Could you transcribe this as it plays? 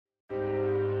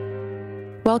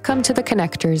Welcome to The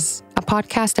Connectors, a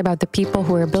podcast about the people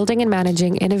who are building and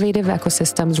managing innovative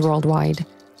ecosystems worldwide.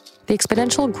 The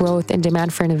exponential growth and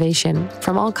demand for innovation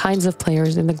from all kinds of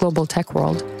players in the global tech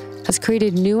world has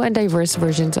created new and diverse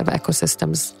versions of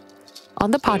ecosystems. On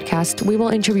the podcast, we will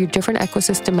interview different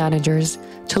ecosystem managers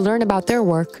to learn about their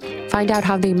work, find out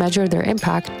how they measure their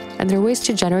impact, and their ways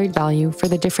to generate value for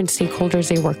the different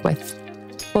stakeholders they work with.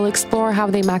 We'll explore how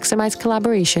they maximize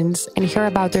collaborations and hear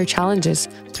about their challenges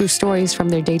through stories from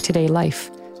their day-to-day life,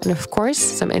 and of course,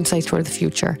 some insights for the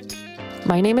future.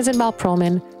 My name is Inbal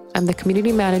Perlman. I'm the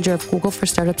community manager of Google for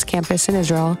Startups Campus in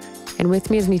Israel, and with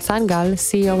me is Nitzan Gal,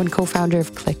 CEO and co-founder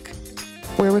of Click.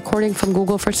 We're recording from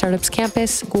Google for Startups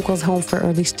Campus, Google's home for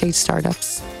early-stage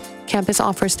startups. Campus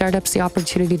offers startups the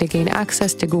opportunity to gain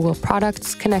access to Google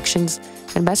products, connections,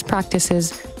 and best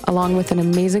practices, along with an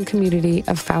amazing community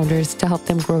of founders to help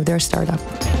them grow their startup.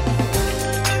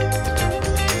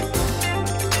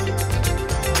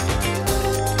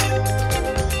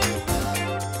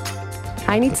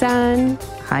 Hi, Nitzan.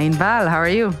 Hi, Inbal. How are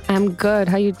you? I'm good.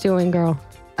 How you doing, girl?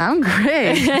 I'm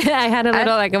great. I had a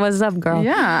little what's up, girl?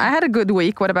 Yeah, I had a good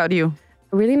week. What about you?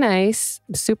 Really nice.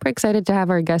 I'm super excited to have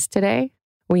our guest today.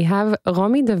 We have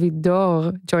Romi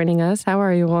Davidor joining us. How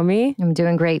are you, Romi? I'm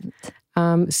doing great.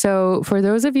 So for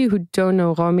those of you who don't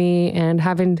know Romi and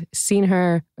haven't seen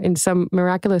her in some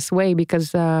miraculous way,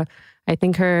 because I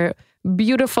think her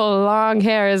beautiful long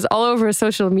hair is all over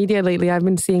social media lately. I've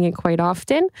been seeing it quite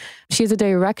often. She's a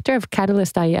director of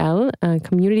CatalystIL, a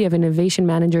community of innovation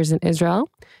managers in Israel.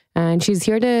 And she's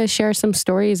here to share some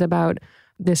stories about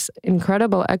this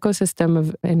incredible ecosystem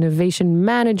of innovation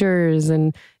managers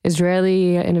and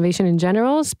Israeli innovation in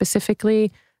general,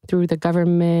 specifically through the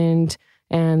government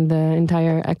and the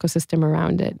entire ecosystem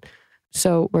around it.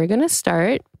 So we're going to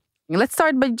start. Let's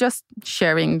start by just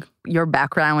sharing your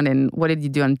background and what did you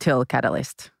do until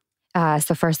Catalyst?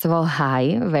 So first of all,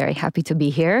 hi, very happy to be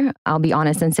here. I'll be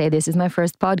honest and say this is my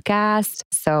first podcast,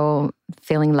 so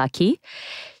feeling lucky.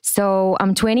 So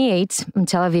I'm 28, I'm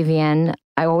Tel Avivian.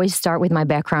 I always start with my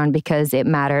background because it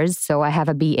matters. So I have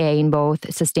a BA in both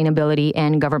sustainability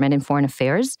and government and foreign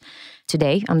affairs.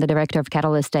 Today, I'm the director of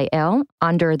CatalystIL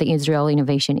under the Israel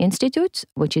Innovation Institute,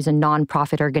 which is a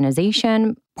nonprofit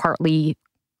organization, partly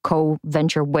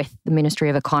co-venture with the Ministry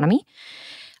of Economy.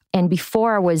 And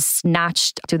before I was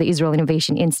snatched to the Israel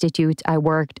Innovation Institute, I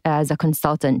worked as a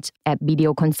consultant at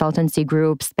BDO Consultancy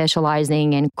Group,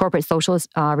 specializing in corporate social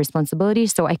responsibility.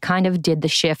 So I kind of did the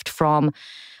shift from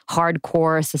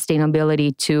hardcore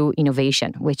sustainability to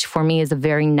innovation, which for me is a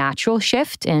very natural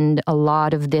shift. And a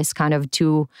lot of this kind of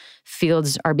two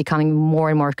fields are becoming more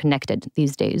and more connected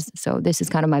these days. So this is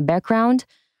kind of my background.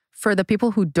 For the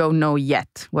people who don't know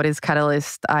yet, what is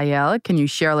CatalystIL? Can you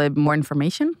share a little more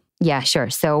information? Yeah, sure.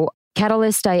 So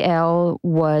CatalystIL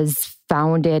was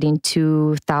founded in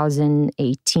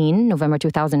 2018, November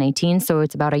 2018. So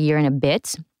it's about a year and a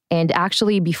bit. And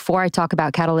actually, before I talk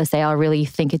about CatalystIL, I really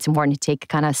think it's important to take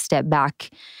kind of a step back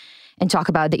and talk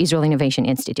about the Israel Innovation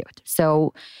Institute.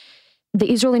 So the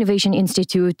Israel Innovation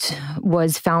Institute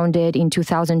was founded in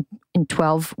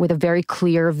 2012 with a very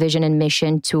clear vision and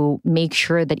mission to make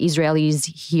sure that Israelis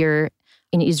here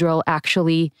in Israel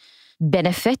actually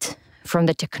benefit from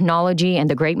the technology and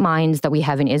the great minds that we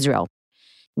have in Israel.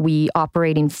 We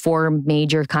operate in four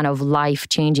major kind of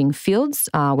life-changing fields,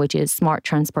 which is smart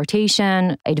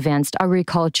transportation, advanced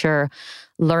agriculture,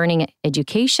 learning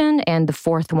education, and the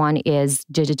fourth one is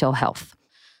digital health.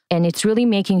 And it's really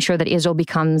making sure that Israel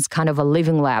becomes kind of a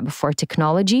living lab for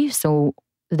technology. So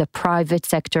the private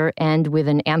sector and with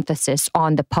an emphasis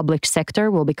on the public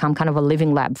sector will become kind of a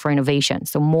living lab for innovation.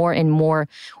 So more and more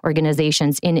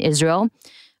organizations in Israel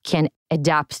can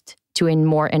adapt to a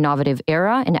more innovative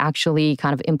era and actually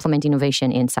kind of implement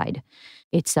innovation inside.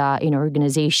 It's an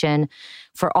organization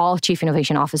for all chief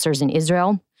innovation officers in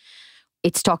Israel.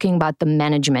 It's talking about the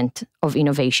management of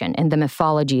innovation and the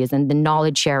methodologies and the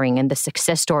knowledge sharing and the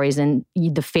success stories and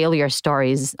the failure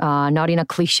stories, not in a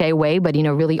cliche way, but in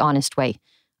a really honest way.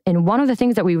 And one of the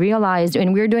things that we realized,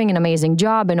 and we're doing an amazing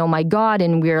job, and oh my God,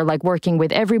 and we're like working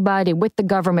with everybody, with the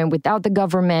government, without the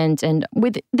government, and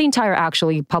with the entire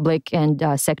actually public and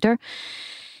sector.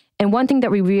 And one thing that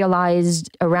we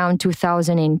realized around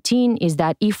 2018 is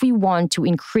that if we want to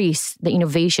increase the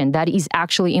innovation that is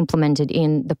actually implemented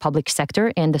in the public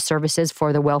sector and the services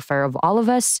for the welfare of all of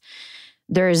us,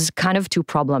 there's kind of two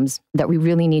problems that we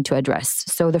really need to address.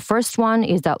 So the first one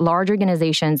is that large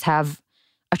organizations have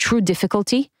a true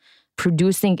difficulty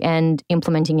producing and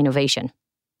implementing innovation.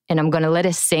 and I'm going to let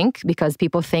it sink because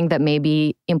people think that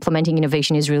maybe implementing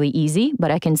innovation is really easy. But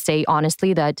I can say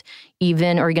honestly that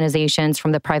even organizations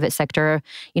from the private sector,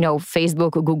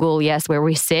 Facebook, Google, yes, where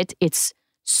we sit, it's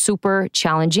super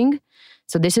challenging.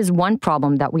 So this is one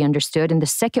problem that we understood. And the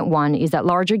second one is that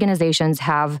large organizations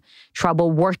have trouble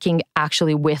working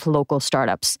actually with local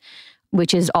startups,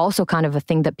 which is also kind of a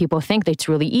thing that people think that it's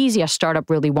really easy. A startup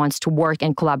really wants to work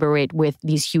and collaborate with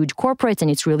these huge corporates, and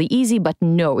it's really easy. But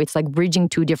no, it's like bridging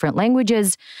two different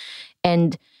languages.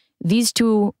 And these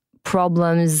two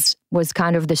problems was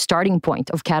kind of the starting point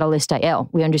of CatalystIL.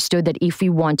 We understood that if we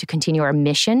want to continue our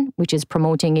mission, which is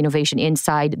promoting innovation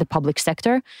inside the public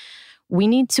sector, we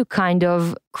need to kind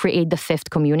of create the fifth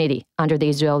community under the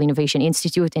Israel Innovation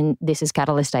Institute, and this is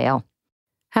CatalystIL.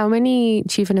 How many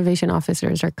chief innovation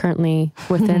officers are currently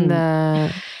within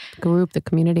the group, the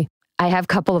community? I have a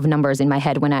couple of numbers in my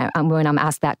head when I'm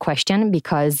asked that question,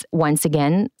 because once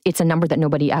again, it's a number that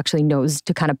nobody actually knows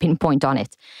to kind of pinpoint on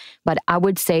it. But I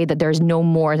would say that there's no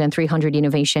more than 300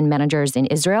 innovation managers in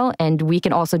Israel. And we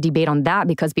can also debate on that,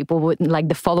 because people would like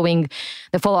the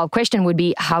follow-up question would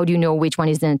be, how do you know which one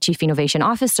is the chief innovation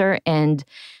officer? And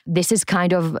this is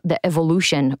kind of the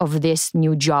evolution of this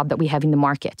new job that we have in the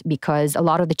market, because a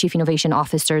lot of the chief innovation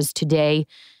officers today,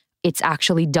 it's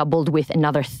actually doubled with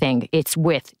another thing. It's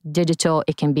with digital,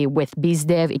 it can be with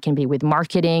BizDev, it can be with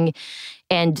marketing.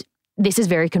 And this is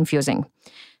very confusing.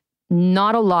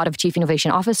 Not a lot of chief innovation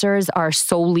officers are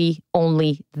solely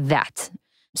only that.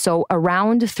 So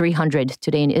around 300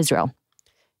 today in Israel.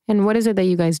 And what is it that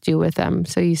you guys do with them?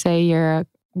 So you say you're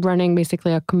running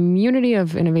basically a community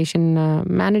of innovation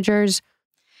managers.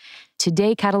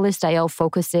 Today, CatalystIL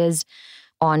focuses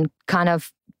on kind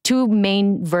of two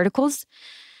main verticals.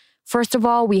 First of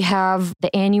all, we have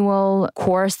the annual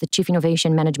course, the Chief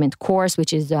Innovation Management course,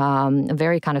 which is a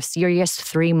very kind of serious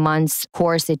 3 months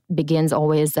course. It begins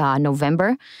always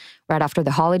November, right after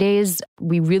the holidays.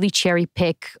 We really cherry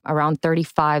pick around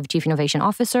 35 Chief Innovation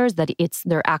Officers that it's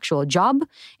their actual job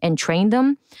and train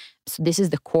them. So this is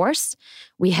the course.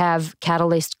 We have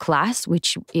Catalyst class,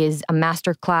 which is a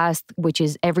master class, which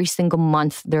is every single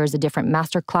month there's a different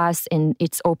master class, and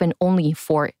it's open only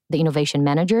for the innovation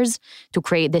managers to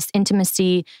create this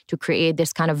intimacy, to create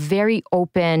this kind of very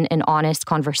open and honest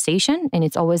conversation. And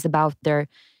it's always about their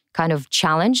kind of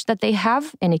challenge that they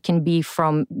have. And it can be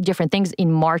from different things.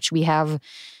 In March, we have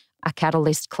a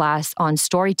Catalyst class on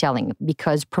storytelling,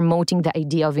 because promoting the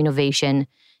idea of innovation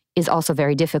is also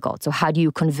very difficult. So how do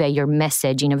you convey your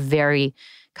message in a very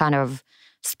kind of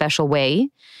special way?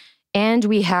 And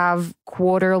we have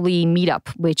quarterly meetup,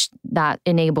 which that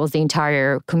enables the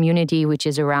entire community, which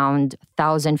is around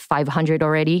 1,500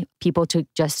 already, people to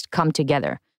just come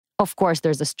together. Of course,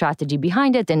 there's a strategy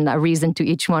behind it and a reason to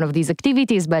each one of these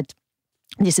activities, but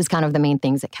this is kind of the main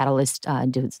things that Catalyst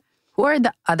does. Who are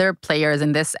the other players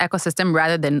in this ecosystem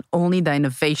rather than only the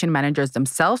innovation managers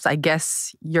themselves? I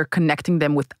guess you're connecting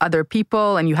them with other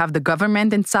people and you have the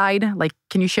government inside. Like,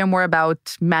 can you share more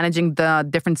about managing the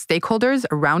different stakeholders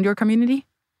around your community?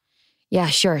 Yeah,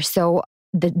 sure. So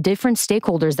the different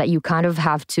stakeholders that you kind of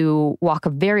have to walk a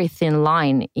very thin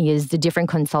line is the different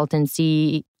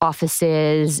consultancy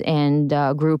offices and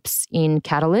groups in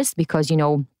Catalyst, because,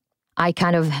 I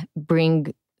kind of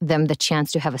bring them the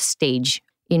chance to have a stage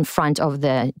in front of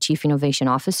the chief innovation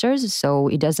officers. So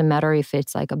it doesn't matter if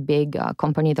it's like a big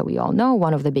company that we all know,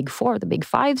 one of the big four, the big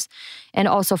fives, and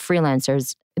also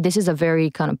freelancers. This is a very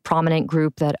kind of prominent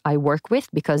group that I work with,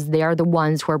 because they are the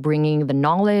ones who are bringing the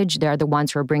knowledge. They are the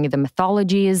ones who are bringing the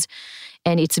methodologies.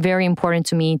 And it's very important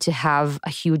to me to have a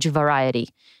huge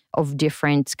variety of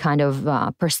different kind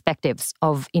of perspectives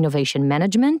of innovation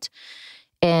management.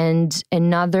 And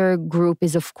another group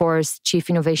is, of course, chief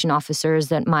innovation officers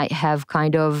that might have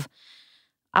kind of,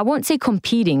 I won't say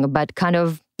competing, but kind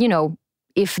of,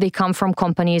 if they come from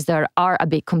companies that are a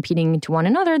bit competing to one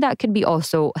another, that could be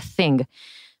also a thing.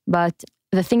 But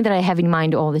the thing that I have in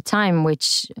mind all the time,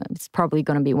 which is probably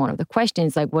going to be one of the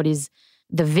questions, like what is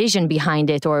the vision behind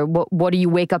it, or what do you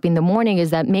wake up in the morning, is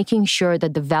that making sure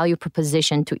that the value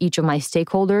proposition to each of my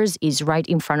stakeholders is right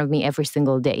in front of me every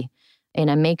single day. And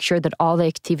I make sure that all the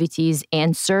activities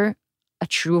answer a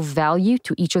true value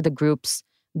to each of the groups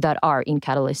that are in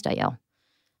CatalystIL.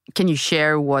 Can you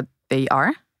share what they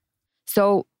are?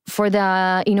 So for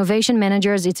the innovation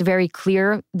managers, it's very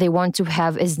clear they want to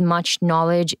have as much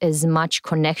knowledge, as much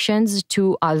connections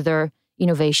to other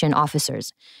innovation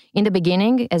officers. In the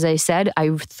beginning, as I said, I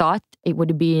thought it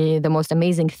would be the most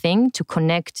amazing thing to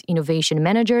connect innovation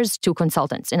managers to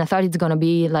consultants. And I thought it's going to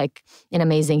be like an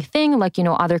amazing thing, like,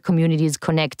 other communities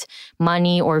connect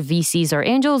money or VCs or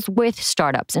angels with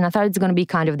startups. And I thought it's going to be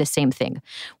kind of the same thing.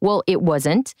 Well, it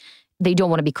wasn't. They don't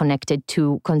want to be connected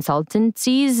to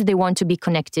consultancies. They want to be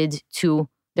connected to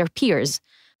their peers.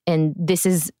 And this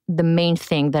is the main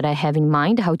thing that I have in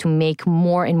mind, how to make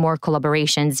more and more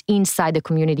collaborations inside the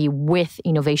community with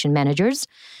innovation managers.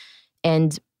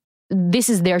 And this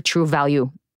is their true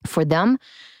value for them.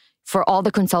 For all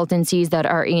the consultancies that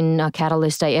are in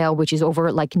CatalystIL, which is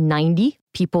over like 90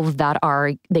 people that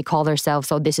they call themselves,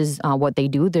 so this is what they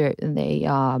do. They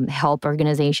help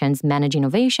organizations manage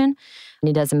innovation. And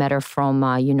it doesn't matter from,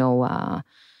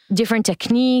 different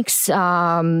techniques,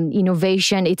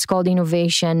 innovation. It's called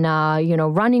innovation,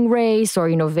 running race or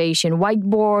innovation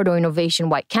whiteboard or innovation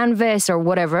white canvas or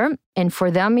whatever. And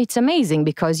for them, it's amazing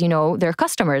because, they're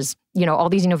customers, all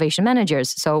these innovation managers.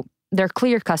 So they're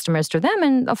clear customers to them.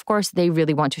 And of course, they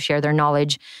really want to share their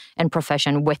knowledge and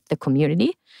profession with the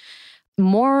community.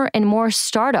 More and more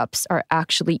startups are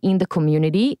actually in the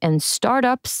community, and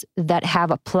startups that have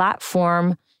a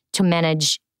platform to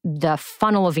manage the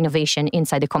funnel of innovation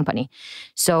inside the company.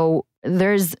 So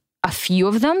there's a few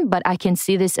of them, but I can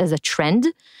see this as a trend.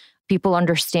 People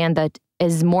understand that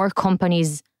as more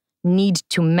companies need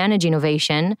to manage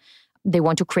innovation, they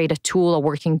want to create a tool, a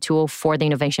working tool for the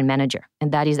innovation manager.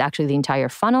 And that is actually the entire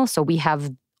funnel. So we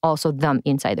have also them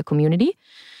inside the community.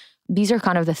 These are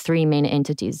kind of the three main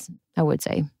entities, I would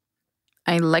say.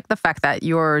 I like the fact that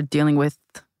you're dealing with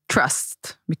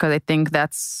trust, because I think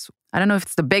I don't know if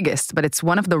it's the biggest, but it's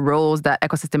one of the roles that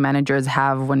ecosystem managers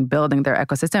have when building their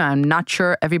ecosystem. I'm not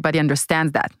sure everybody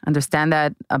understand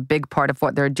that a big part of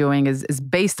what they're doing is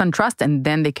based on trust, and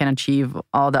then they can achieve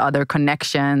all the other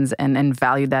connections and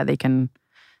value that they can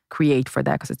create for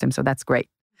the ecosystem. So that's great.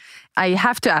 I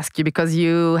have to ask you, because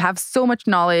you have so much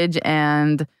knowledge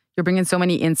and you're bringing so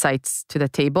many insights to the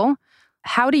table.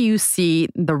 How do you see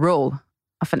the role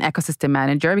of an ecosystem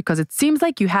manager? Because it seems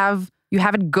like you have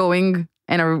it going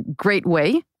in a great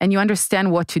way and you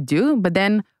understand what to do, but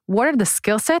then what are the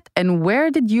skill set and where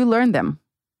did you learn them?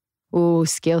 Ooh,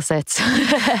 skill sets.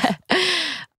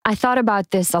 I thought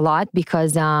about this a lot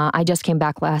because I just came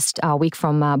back last week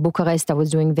from Bucharest. I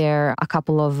was doing there a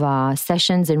couple of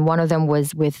sessions, and one of them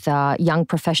was with young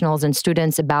professionals and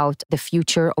students about the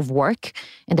future of work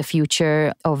and the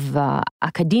future of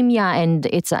academia. And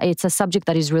it's a subject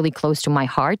that is really close to my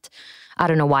heart. I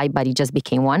don't know why, but it just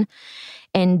became one.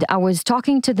 And I was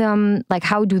talking to them, like,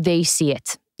 how do they see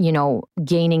it?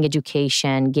 Gaining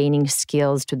education, gaining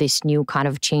skills to this new kind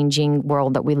of changing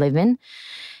world that we live in.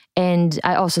 And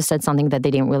I also said something that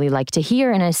they didn't really like to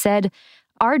hear. And I said,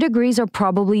 our degrees are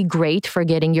probably great for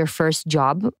getting your first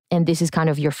job. And this is kind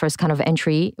of your first kind of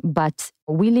entry. But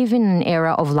we live in an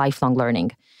era of lifelong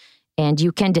learning. And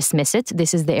you can dismiss it.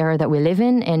 This is the era that we live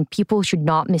in. And people should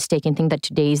not mistake and think that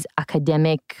today's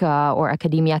academic or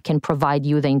academia can provide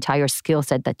you the entire skill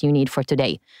set that you need for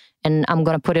today. And I'm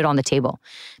going to put it on the table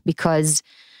because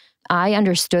I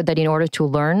understood that in order to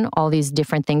learn all these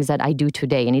different things that I do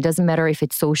today, and it doesn't matter if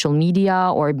it's social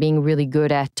media or being really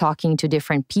good at talking to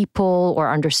different people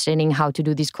or understanding how to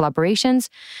do these collaborations,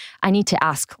 I need to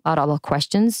ask a lot of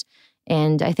questions.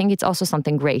 And I think it's also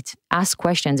something great. Ask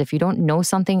questions. If you don't know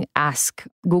something, ask.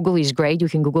 Google is great. You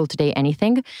can Google today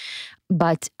anything.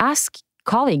 But ask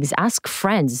colleagues, ask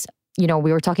friends. We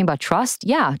were talking about trust.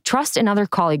 Yeah, trust another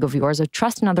colleague of yours or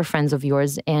trust another friends of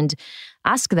yours and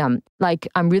ask them, like,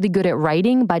 I'm really good at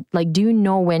writing, but like, do you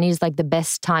know when is like the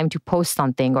best time to post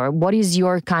something? Or what is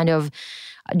your kind of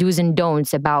do's and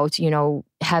don'ts about,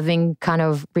 having kind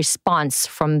of response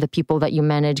from the people that you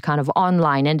manage kind of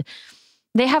online? And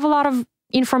they have a lot of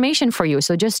information for you.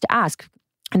 So just ask.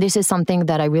 And this is something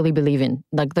that I really believe in.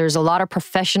 Like, there's a lot of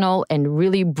professional and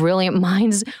really brilliant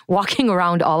minds walking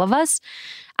around all of us.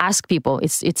 Ask people.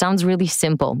 It sounds really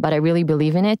simple, but I really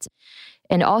believe in it.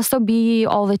 And also be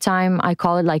all the time, I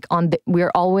call it like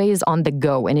we're always on the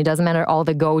go. And it doesn't matter all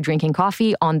the go drinking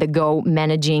coffee, on the go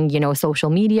managing, social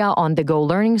media, on the go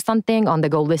learning something, on the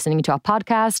go listening to a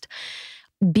podcast.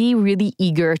 Be really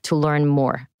eager to learn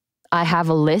more. I have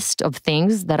a list of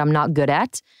things that I'm not good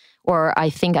at or I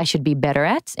think I should be better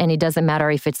at. And it doesn't matter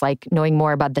if it's like knowing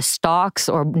more about the stocks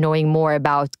or knowing more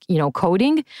about,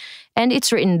 coding. And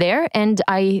it's written there. And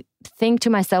I think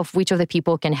to myself, which of the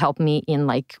people can help me in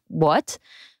like what?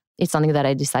 It's something that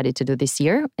I decided to do this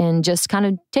year and just kind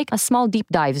of take a small deep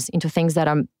dives into things that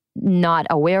I'm not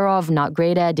aware of, not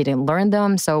great at, didn't learn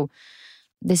them. So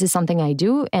this is something I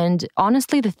do. And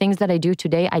honestly, the things that I do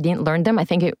today, I didn't learn them. I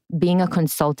think being a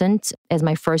consultant as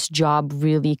my first job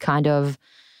really kind of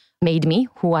made me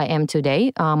who I am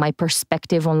today. My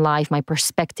perspective on life, my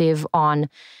perspective on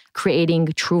creating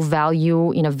true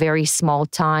value in a very small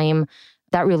time,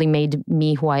 that really made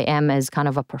me who I am as kind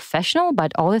of a professional.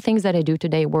 But all the things that I do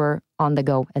today were on the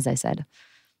go, as I said.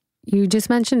 You just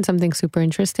mentioned something super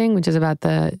interesting, which is about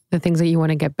the things that you want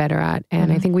to get better at.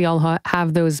 And I think we all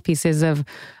have those pieces of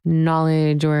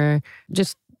knowledge or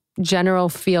just general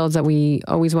fields that we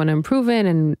always want to improve in.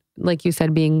 And like you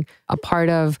said, being a part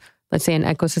of, let's say, an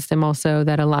ecosystem also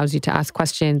that allows you to ask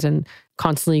questions and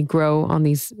constantly grow on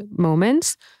these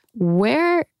moments.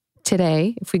 Where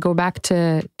today, if we go back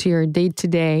to your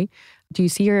day-to-day, do you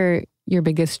see your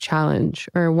biggest challenge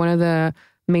or one of the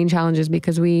main challenges?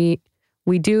 Because we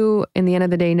do, in the end of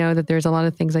the day, know that there's a lot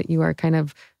of things that you are kind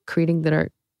of creating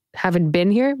that haven't been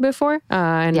here before.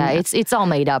 And it's all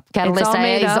made up.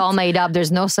 CatalystIL is all made up.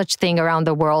 There's no such thing around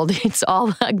the world. It's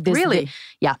all like this. Really?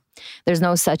 Yeah. There's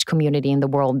no such community in the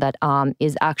world that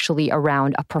is actually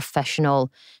around a professional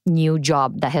new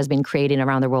job that has been created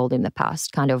around the world in the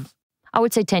past kind of, I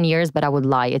would say 10 years, but I would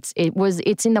lie. It's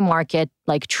in the market,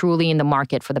 like truly in the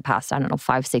market for the past,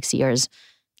 5-6 years.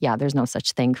 Yeah, there's no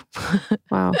such thing.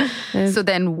 Wow. So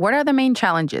then what are the main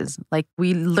challenges? Like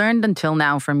we learned until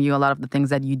now from you a lot of the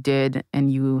things that you did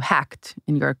and you hacked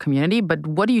in your community, but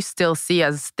what do you still see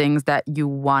as things that you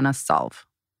want to solve?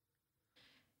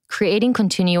 Creating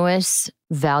continuous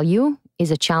value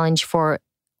is a challenge for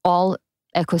all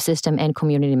ecosystem and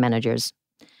community managers.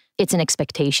 It's an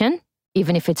expectation.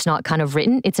 Even if it's not kind of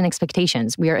written, it's an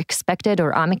expectations. We are expected,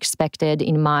 or I'm expected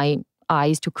in my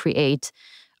eyes, to create,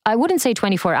 I wouldn't say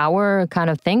 24-hour kind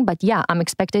of thing, but yeah, I'm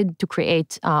expected to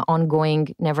create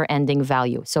ongoing, never-ending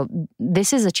value. So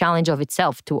this is a challenge of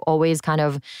itself, to always kind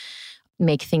of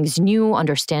make things new,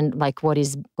 understand like what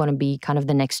is going to be kind of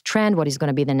the next trend, what is going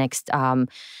to be the next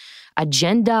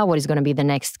agenda, what is going to be the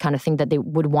next kind of thing that they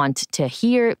would want to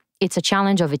hear. It's a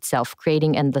challenge of itself,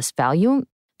 creating endless value.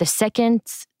 The second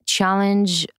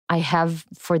challenge I have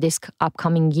for this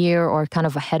upcoming year, or kind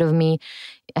of ahead of me,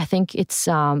 I think it's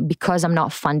because I'm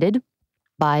not funded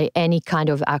by any kind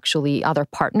of actually other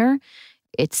partner.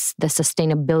 It's the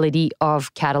sustainability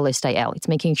of CatalystIL. It's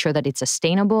making sure that it's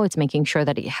sustainable. It's making sure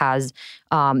that it has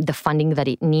the funding that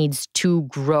it needs to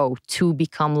grow, to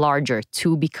become larger,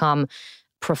 to become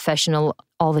professional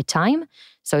all the time.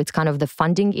 So it's kind of the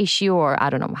funding issue, or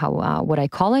I don't know how what I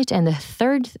call it. And the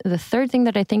third thing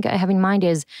that I think I have in mind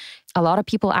is a lot of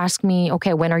people ask me,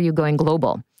 okay, when are you going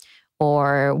global?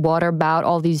 Or what about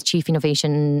all these chief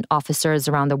innovation officers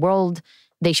around the world?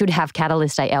 They should have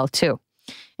CatalystIL too.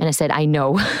 And I said, I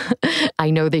know,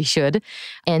 I know they should.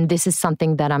 And this is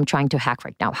something that I'm trying to hack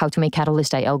right now, how to make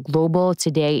CatalystIL global.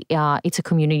 Today, it's a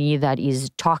community that is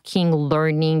talking,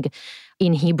 learning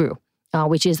in Hebrew,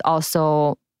 which is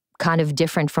also kind of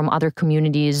different from other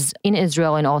communities in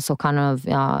Israel, and also kind of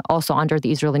also under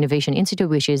the Israel Innovation Institute,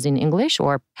 which is in English,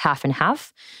 or half and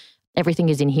half. Everything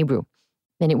is in Hebrew.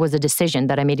 And it was a decision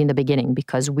that I made in the beginning,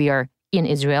 because we are in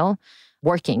Israel,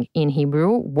 working in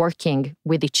Hebrew, working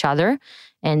with each other.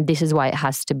 And this is why it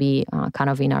has to be kind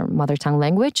of in our mother tongue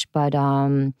language. But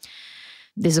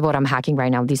this is what I'm hacking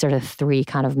right now. These are the 3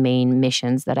 kind of main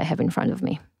missions that I have in front of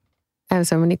me. I have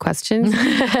so many questions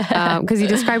because you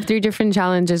described 3 different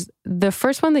challenges. The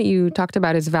first one that you talked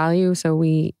about is value. So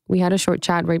we had a short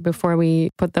chat right before we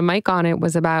put the mic on. It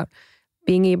was about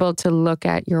being able to look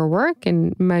at your work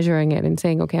and measuring it and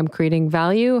saying, okay, I'm creating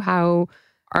value. How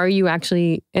are you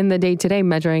actually in the day-to-day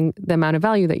measuring the amount of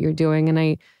value that you're doing?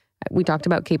 And we talked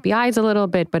about KPIs a little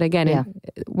bit, but again,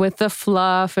 with the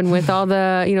fluff and with all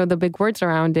the, the big words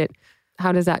around it,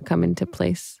 how does that come into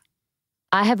place?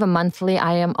 I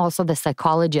am also the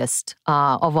psychologist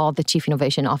of all the chief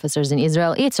innovation officers in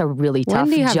Israel. It's a really tough job. When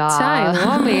do you have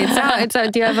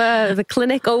time? Do you have the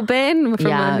clinic open?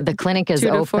 The clinic is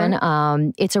open.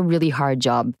 It's a really hard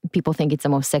job. People think it's the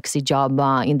most sexy job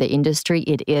in the industry.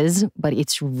 It is, but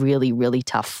it's really, really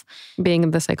tough.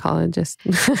 Being the psychologist.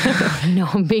 No,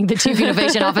 being the chief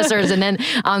innovation officers, and then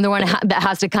I'm the one that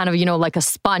has to kind of, like a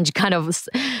sponge, kind of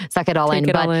suck it all in.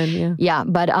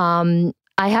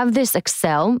 I have this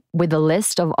Excel with a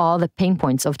list of all the pain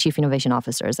points of chief innovation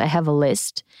officers. I have a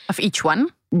list. Of each one?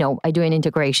 No, I do an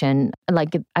integration.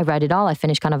 Like I write it all. I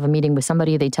finish kind of a meeting with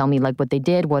somebody. They tell me like what they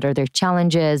did, what are their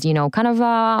challenges, kind of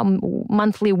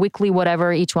monthly, weekly,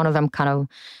 whatever. Each one of them kind of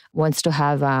wants to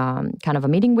have kind of a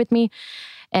meeting with me.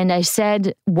 And I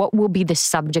said, what will be the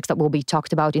subjects that will be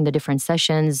talked about in the different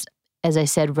sessions? as I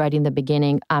said right in the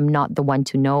beginning, I'm not the one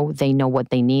to know. They know what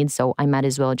they need. So I might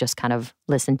as well just kind of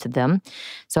listen to them.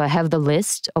 So I have the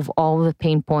list of all the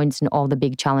pain points and all the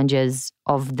big challenges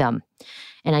of them.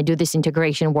 And I do this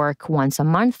integration work once a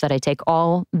month that I take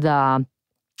all the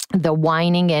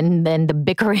whining and then the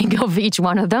bickering of each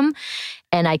one of them.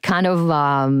 And I kind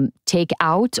of take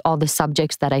out all the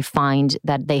subjects that I find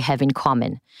that they have in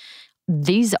common.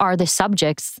 These are the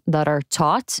subjects that are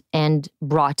taught and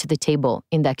brought to the table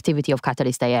in the activity of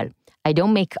CatalystIL. I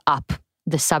don't make up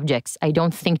the subjects. I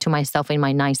don't think to myself in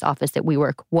my nice office that we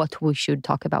work what we should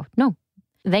talk about. No,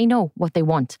 they know what they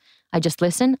want. I just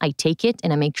listen, I take it,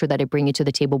 and I make sure that I bring it to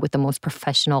the table with the most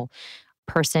professional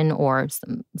person or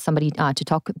somebody to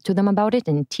talk to them about it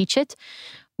and teach it.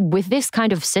 With this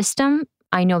kind of system,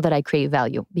 I know that I create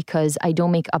value because I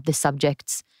don't make up the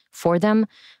subjects for them.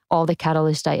 All the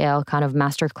CatalystIL kind of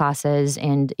master classes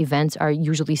and events are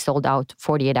usually sold out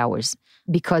 48 hours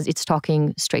because it's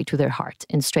talking straight to their heart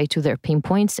and straight to their pain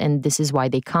points. And this is why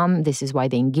they come. This is why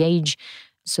they engage.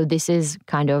 So this is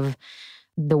kind of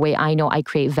the way I know I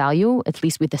create value, at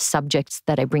least with the subjects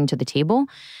that I bring to the table.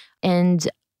 And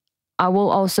I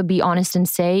will also be honest and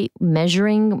say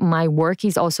measuring my work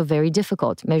is also very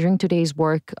difficult. Measuring today's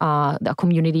work, a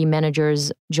community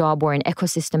manager's job or an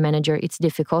ecosystem manager, it's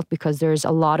difficult because there's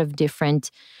a lot of different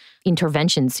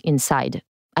interventions inside.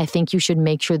 I think you should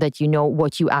make sure that you know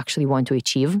what you actually want to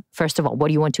achieve. First of all, what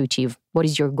do you want to achieve? What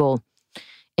is your goal?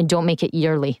 And don't make it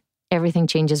yearly. Everything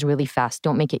changes really fast.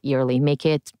 Don't make it yearly. Make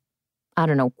it,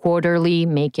 quarterly,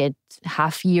 make it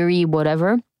half-yearly,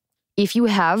 whatever. If you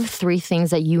have 3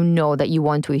 things that you know that you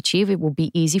want to achieve, it will be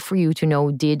easy for you to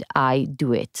know, did I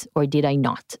do it or did I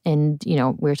not? And,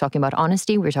 we're talking about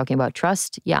honesty. We're talking about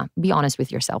trust. Yeah, be honest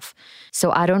with yourself.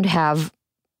 So I don't have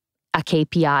a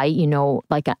KPI,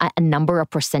 like a number, a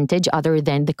percentage other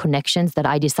than the connections that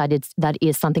I decided that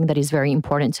is something that is very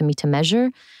important to me to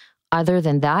measure. Other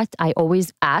than that, I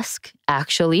always ask,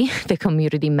 actually, the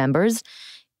community members,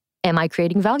 am I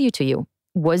creating value to you?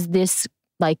 Was this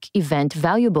event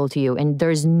valuable to you? And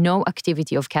there's no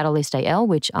activity of CatalystIL,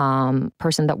 which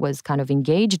person that was kind of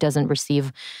engaged doesn't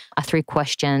receive a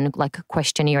 3-question,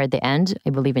 questionnaire at the end.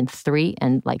 I believe in 3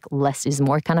 and less is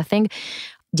more kind of thing.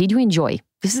 Did you enjoy?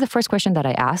 This is the first question that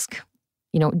I ask.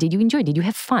 Did you enjoy? Did you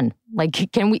have fun?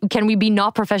 Can we be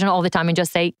not professional all the time and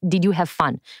just say, did you have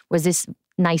fun? Was this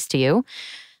nice to you?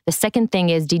 The second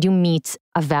thing is, did you meet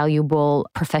a valuable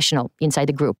professional inside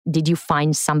the group? Did you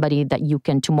find somebody that you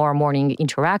can tomorrow morning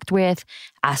interact with,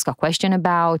 ask a question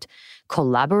about,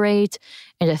 collaborate?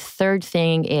 And the third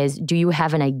thing is, do you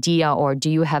have an idea or do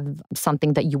you have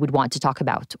something that you would want to talk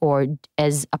about, or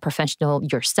as a professional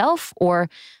yourself, or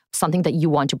something that you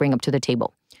want to bring up to the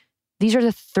table? These are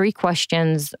the 3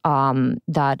 questions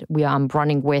that I'm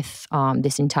running with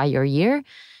this entire year.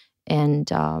 And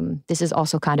this is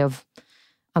also kind of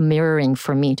a mirroring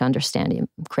for me to understand if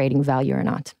I'm creating value or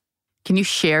not. Can you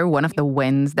share one of the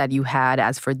wins that you had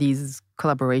as for these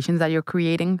collaborations that you're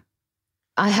creating?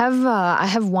 I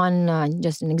have one,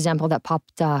 just an example that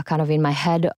popped kind of in my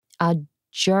head. A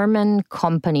German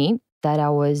company that I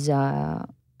was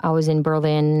in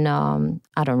Berlin,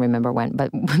 I don't remember when,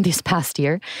 but this past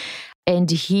year. And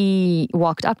he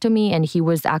walked up to me and he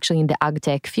was actually in the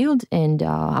AgTech field. And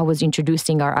I was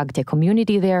introducing our AgTech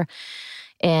community there.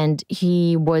 And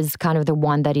he was kind of the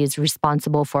one that is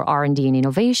responsible for R&D and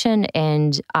innovation.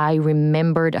 And I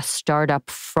remembered a startup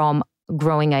from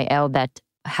Growing IL that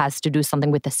has to do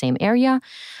something with the same area.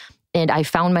 And I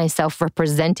found myself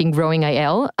representing Growing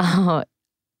IL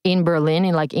in Berlin,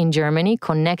 in Germany,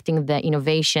 connecting the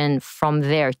innovation from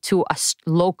there to a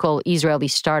local Israeli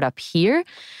startup here.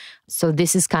 So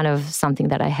this is kind of something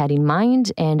that I had in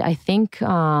mind. And I think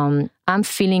I'm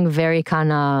feeling very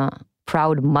kind of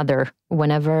proud mother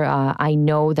whenever I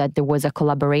know that there was a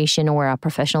collaboration or a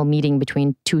professional meeting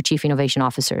between 2 chief innovation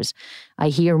officers. I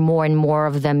hear more and more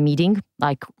of them meeting,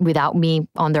 without me,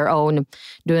 on their own,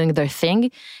 doing their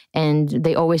thing. And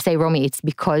they always say, Romi, it's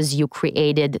because you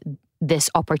created this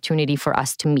opportunity for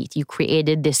us to meet. You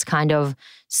created this kind of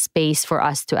space for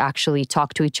us to actually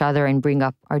talk to each other and bring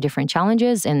up our different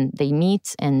challenges, and they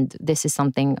meet. And this is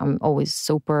something I'm always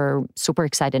super, super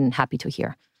excited and happy to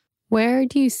hear. Where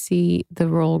do you see the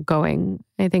role going?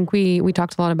 I think we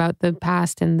talked a lot about the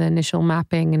past and the initial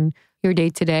mapping and your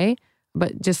day-to-day.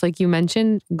 But just like you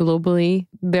mentioned, globally,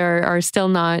 there are still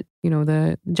not,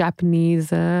 the Japanese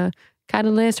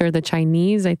Catalyst or the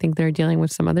Chinese. I think they're dealing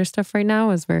with some other stuff right now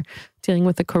as we're dealing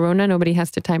with the corona. Nobody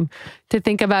has the time to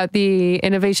think about the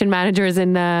innovation managers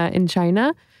in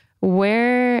China.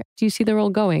 Where do you see the role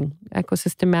going?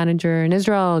 Ecosystem manager in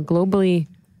Israel, globally?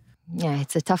 Yeah,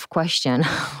 it's a tough question.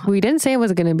 We didn't say it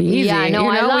was going to be easy. Yeah, no,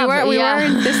 we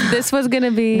weren't. This was going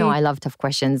to be. No, I love tough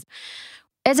questions.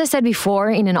 As I said before,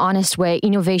 in an honest way,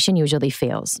 innovation usually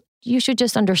fails. You should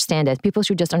just understand it. People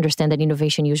should just understand that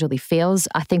innovation usually fails.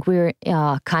 I think we're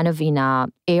kind of in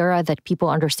an era that people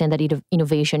understand that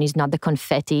innovation is not the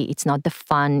confetti, it's not the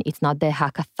fun, it's not the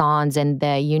hackathons, and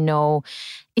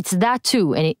it's that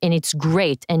too, and it's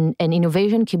great. And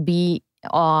innovation can be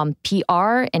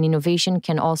PR, and innovation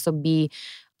can also be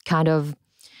kind of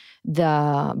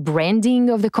the branding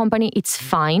of the company. It's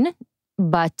fine,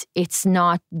 but it's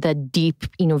not the deep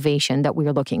innovation that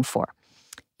we're looking for.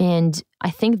 And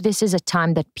I think this is a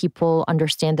time that people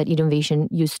understand that innovation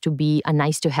used to be a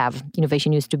nice to have.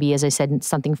 Innovation used to be, as I said,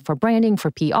 something for branding, for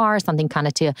PR, something kind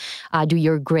of to do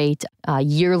your great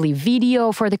yearly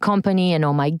video for the company. And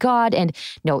oh my God. And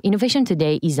no, innovation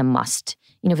today is a must.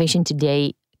 Innovation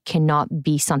today cannot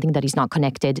be something that is not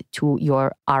connected to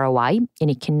your ROI, and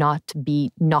it cannot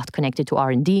be not connected to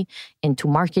R&D and to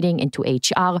marketing and to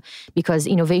HR, because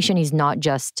innovation is not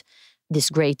just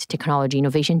this great technology.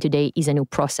 Innovation today is a new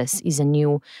process, is a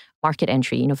new market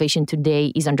entry. Innovation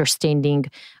today is understanding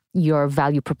your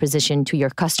value proposition to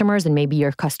your customers, and maybe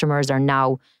your customers are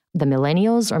now the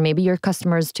millennials, or maybe your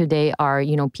customers today are,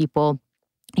 people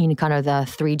in kind of the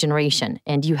 3 generation,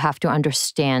 and you have to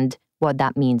understand what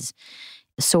that means.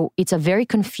 So it's a very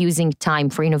confusing time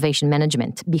for innovation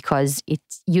management, because it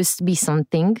used to be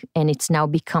something and it's now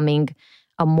becoming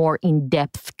a more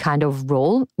in-depth kind of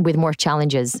role with more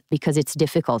challenges, because it's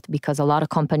difficult, because a lot of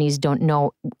companies don't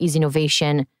know, is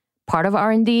innovation part of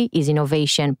R&D? Is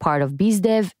innovation part of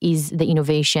BizDev? Is the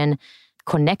innovation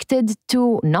connected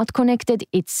to, not connected?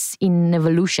 It's in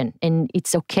evolution, and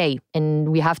it's okay. And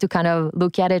we have to kind of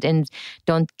look at it and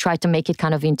don't try to make it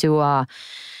kind of into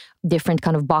different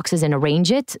kind of boxes and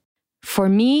arrange it. For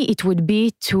me, it would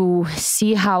be to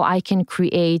see how I can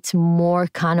create more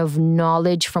kind of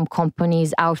knowledge from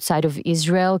companies outside of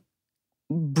Israel,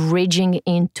 bridging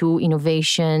into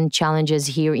innovation challenges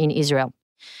here in Israel.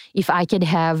 If I could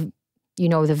have,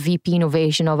 the VP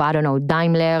innovation of,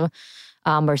 Daimler,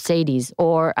 Mercedes,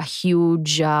 or a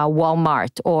huge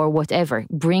Walmart or whatever,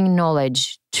 bring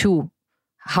knowledge to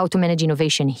how to manage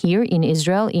innovation here in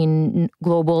Israel, in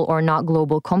global or not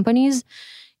global companies,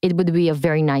 it would be a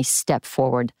very nice step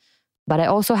forward. But I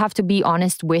also have to be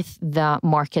honest with the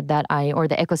market or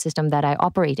the ecosystem that I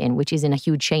operate in, which is in a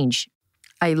huge change.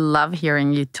 I love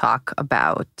hearing you talk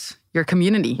about your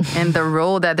community and the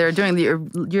role that they're doing.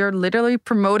 You're literally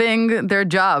promoting their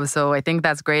job. So I think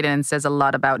that's great, and it says a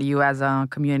lot about you as a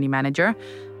community manager.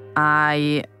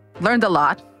 I learned a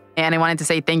lot, and I wanted to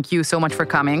say thank you so much for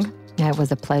coming. Yeah, it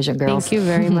was a pleasure, girls. Thank you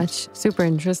very much. Super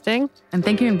interesting. And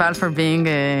thank you, Inbal, for being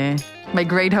my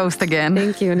great host again.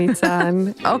 Thank you,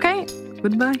 Nitzan. Okay,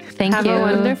 goodbye. Thank you. Have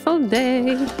a wonderful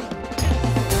day.